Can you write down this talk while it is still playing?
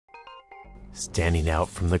Standing out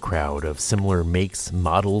from the crowd of similar makes,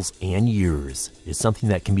 models, and years is something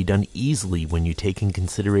that can be done easily when you take in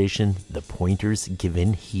consideration the pointers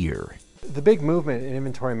given here. The big movement in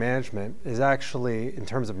inventory management is actually in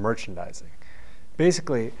terms of merchandising.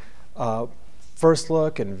 Basically, First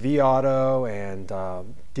Look and vAuto and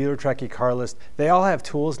DealerTrack eCarList, they all have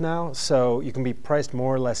tools now, so you can be priced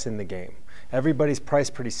more or less in the game. Everybody's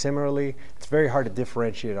priced pretty similarly. It's very hard to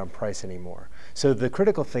differentiate on price anymore. So the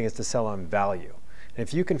critical thing is to sell on value. And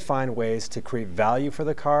if you can find ways to create value for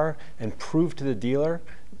the car and prove to the dealer,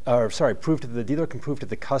 prove to the dealer can prove to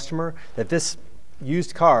the customer that this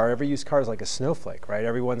used car, every used car is like a snowflake, right?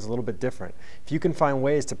 Everyone's a little bit different. If you can find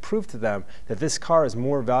ways to prove to them that this car is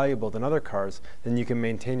more valuable than other cars, then you can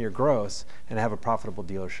maintain your gross and have a profitable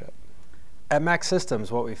dealership. At Max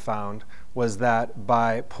Systems, what we found was that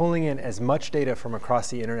by pulling in as much data from across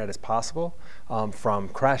the internet as possible, from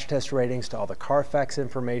crash test ratings to all the Carfax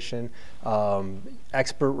information,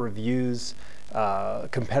 expert reviews,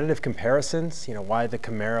 competitive comparisons, why the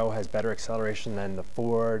Camaro has better acceleration than the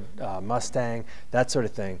Ford Mustang, that sort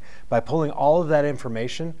of thing. By pulling all of that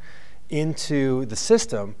information into the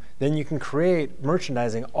system, then you can create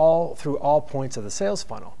merchandising through all points of the sales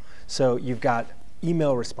funnel. So you've got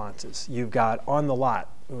email responses, you've got on the lot,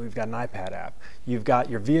 we've got an iPad app, you've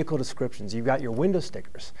got your vehicle descriptions, you've got your window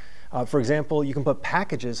stickers. For example, you can put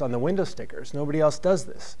packages on the window stickers. Nobody else does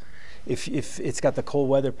this. If it's got the cold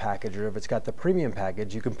weather package or if it's got the premium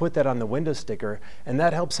package, you can put that on the window sticker, and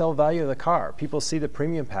that helps sell value of the car. People see the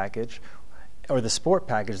premium package or the sport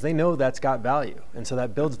package, they know that's got value. And so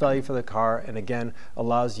that builds value for the car and again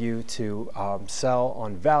allows you to sell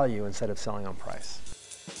on value instead of selling on price.